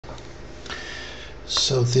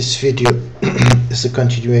So this video is a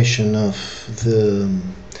continuation of the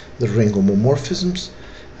ring homomorphisms,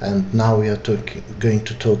 and now we are going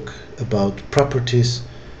to talk about properties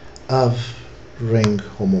of ring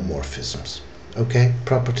homomorphisms. Okay,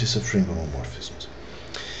 properties of ring homomorphisms.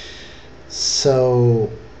 So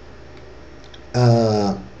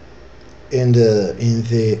in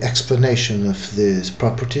the explanation of these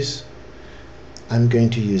properties, I'm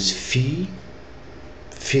going to use phi.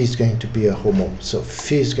 Phi is going to be a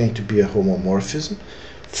homomorphism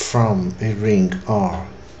from a ring R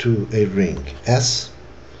to a ring S.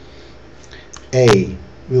 A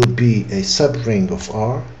will be a subring of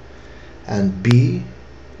R, and B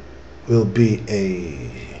will be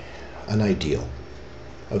an ideal,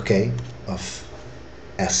 okay, of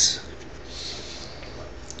S.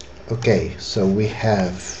 Okay, so we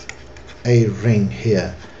have a ring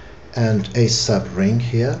here and a subring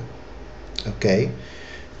here. Okay,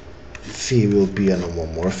 phi will be an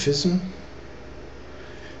homomorphism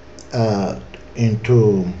so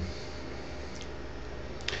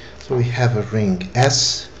we have a ring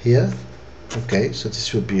S here. Okay, so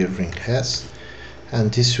this will be a ring S,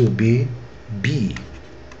 and this will be B,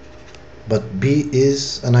 but B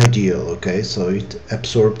is an ideal. Okay, so it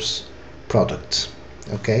absorbs products.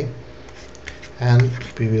 Okay, and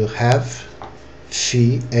we will have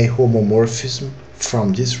phi, a homomorphism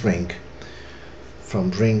from this ring, from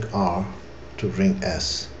ring R to ring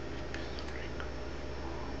S.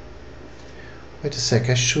 Wait a sec,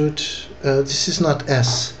 I should, this is not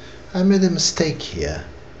S. I made a mistake here,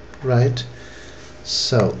 right?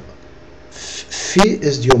 So phi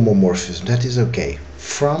is the homomorphism, that is okay.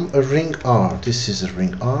 From a ring R, this is a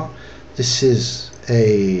ring R, this is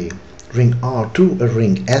a ring R to a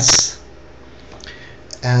ring S,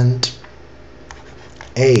 and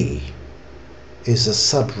A is a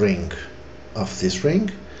subring of this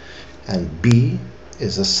ring, and B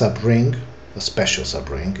is a subring, a special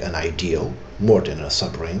subring, an ideal, more than a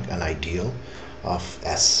subring, an ideal of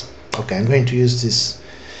S. Okay, I'm going to use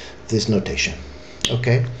this notation.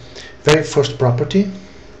 Okay, very first property,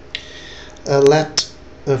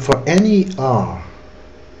 for any R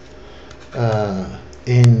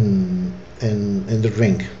in the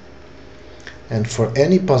ring, and for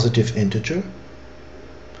any positive integer,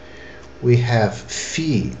 we have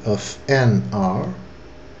phi of nr.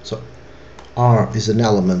 So R is an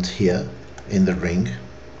element here in the ring.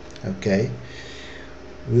 Okay,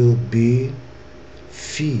 will be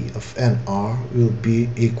phi of nr will be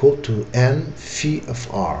equal to n phi of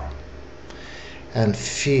r, and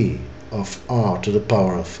phi of r to the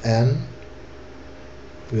power of n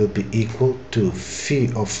will be equal to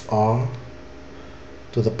phi of r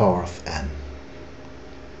to the power of n.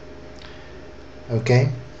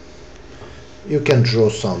 Okay, you can draw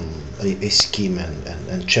a scheme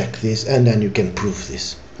and check this, and then you can prove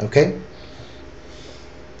this. Okay,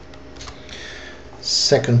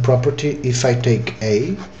 second property, if I take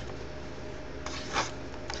A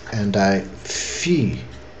and I phi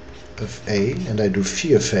of A and I do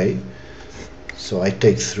phi of A, so I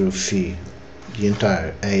take through phi the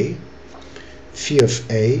entire A, phi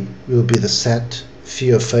of A will be the set phi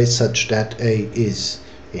of A such that A is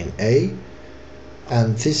in A,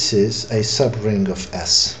 and this is a subring of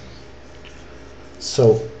S.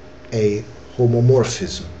 So a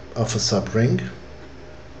homomorphism of a subring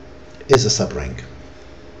is a subring.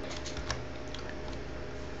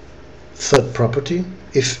 Third property,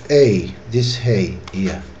 if A, this A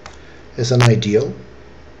here, is an ideal,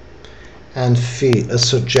 and phi a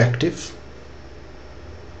surjective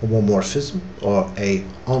homomorphism, or a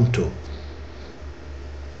onto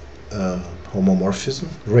homomorphism,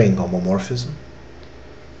 ring homomorphism,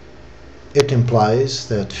 it implies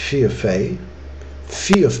that phi of A,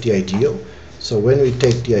 phi of the ideal, so when we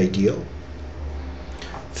take the ideal,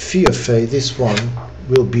 phi of A, this one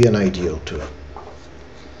will be an ideal too.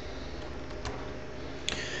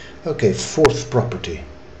 Okay, fourth property,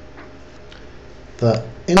 the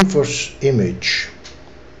inverse image,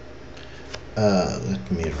 let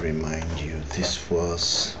me remind you, this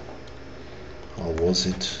was, or was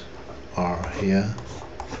it R here,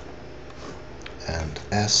 and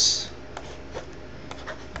S,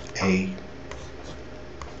 A,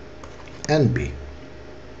 and B,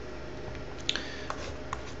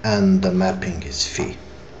 and the mapping is phi.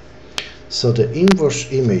 So the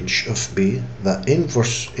inverse image of B, the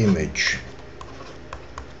inverse image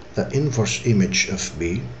of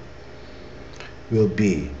B will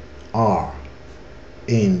be R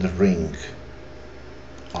in the ring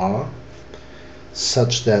R,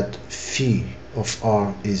 such that phi of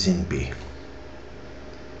R is in B.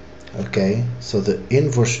 Okay, so the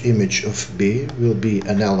inverse image of B will be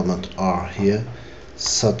an element R here,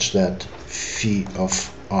 such that phi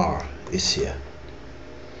of R is here.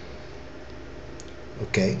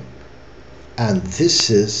 Okay, and this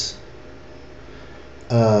is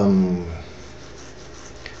an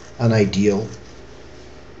ideal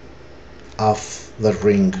of the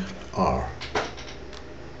ring R.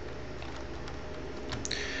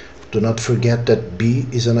 Do not forget that B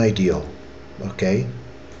is an ideal. Okay,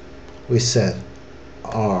 we said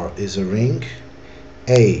R is a ring,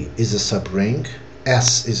 A is a subring,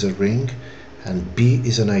 S is a ring, and B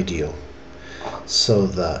is an ideal. So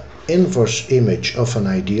the inverse image of an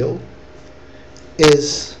ideal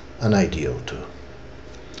is an ideal too.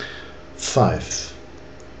 5.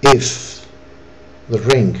 If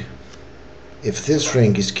this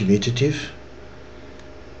ring is commutative,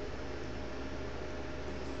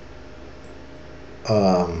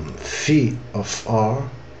 phi of R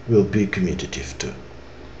will be commutative too.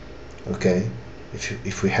 Okay,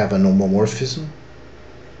 if we have an homomorphism,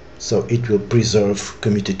 so it will preserve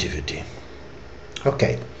commutativity.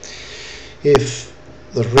 Okay, if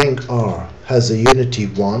the ring R has a unity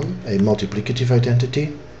 1, a multiplicative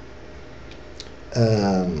identity,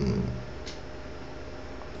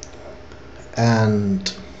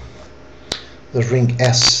 and the ring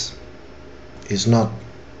S is not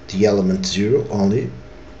the element 0 only,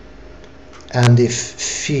 and if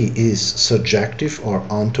phi is surjective or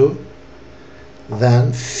onto,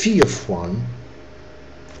 then phi of 1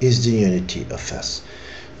 is the unity of S.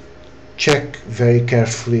 Check very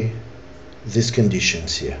carefully these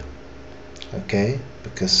conditions here, okay,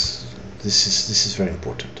 because this is very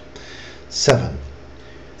important. 7.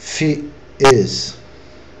 Phi is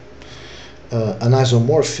an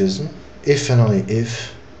isomorphism if and only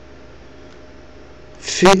if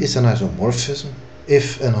phi is an isomorphism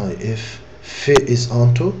if and only if phi is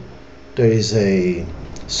onto, there is a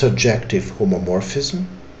surjective homomorphism,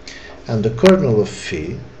 and the kernel of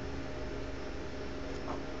phi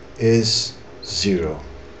is 0,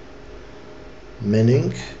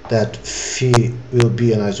 meaning that phi will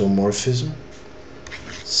be an isomorphism.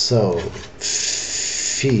 So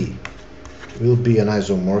phi will be an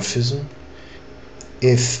isomorphism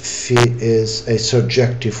if phi is a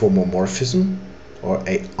surjective homomorphism or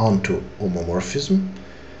a onto homomorphism,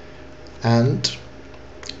 and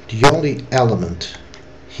the only element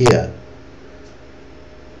here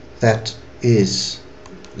that is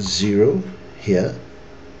 0 here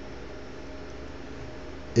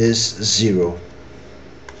is 0.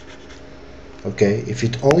 Okay, if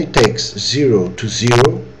it only takes 0 to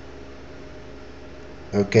 0,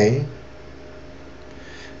 okay,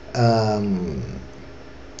 then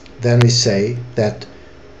we say that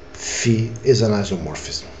phi is an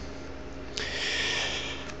isomorphism.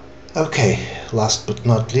 Okay, last but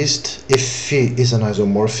not least, if phi is an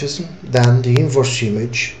isomorphism, then the inverse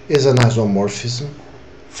image is an isomorphism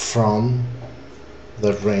from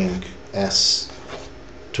the ring S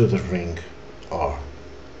to the ring R.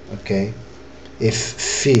 Okay, if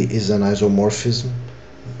phi is an isomorphism,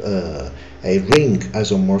 a ring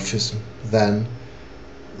isomorphism, then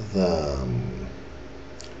the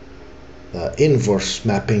inverse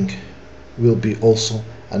mapping will be also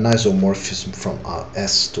an isomorphism from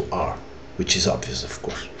S to R, which is obvious, of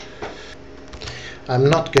course. I'm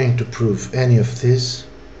not going to prove any of this.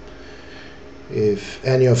 If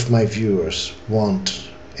any of my viewers want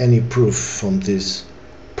any proof from these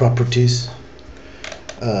properties,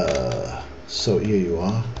 so here you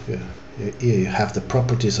are. Here you have the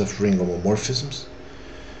properties of ring homomorphisms.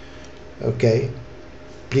 Okay,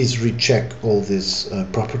 please recheck all these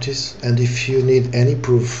properties, and if you need any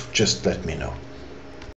proof, just let me know.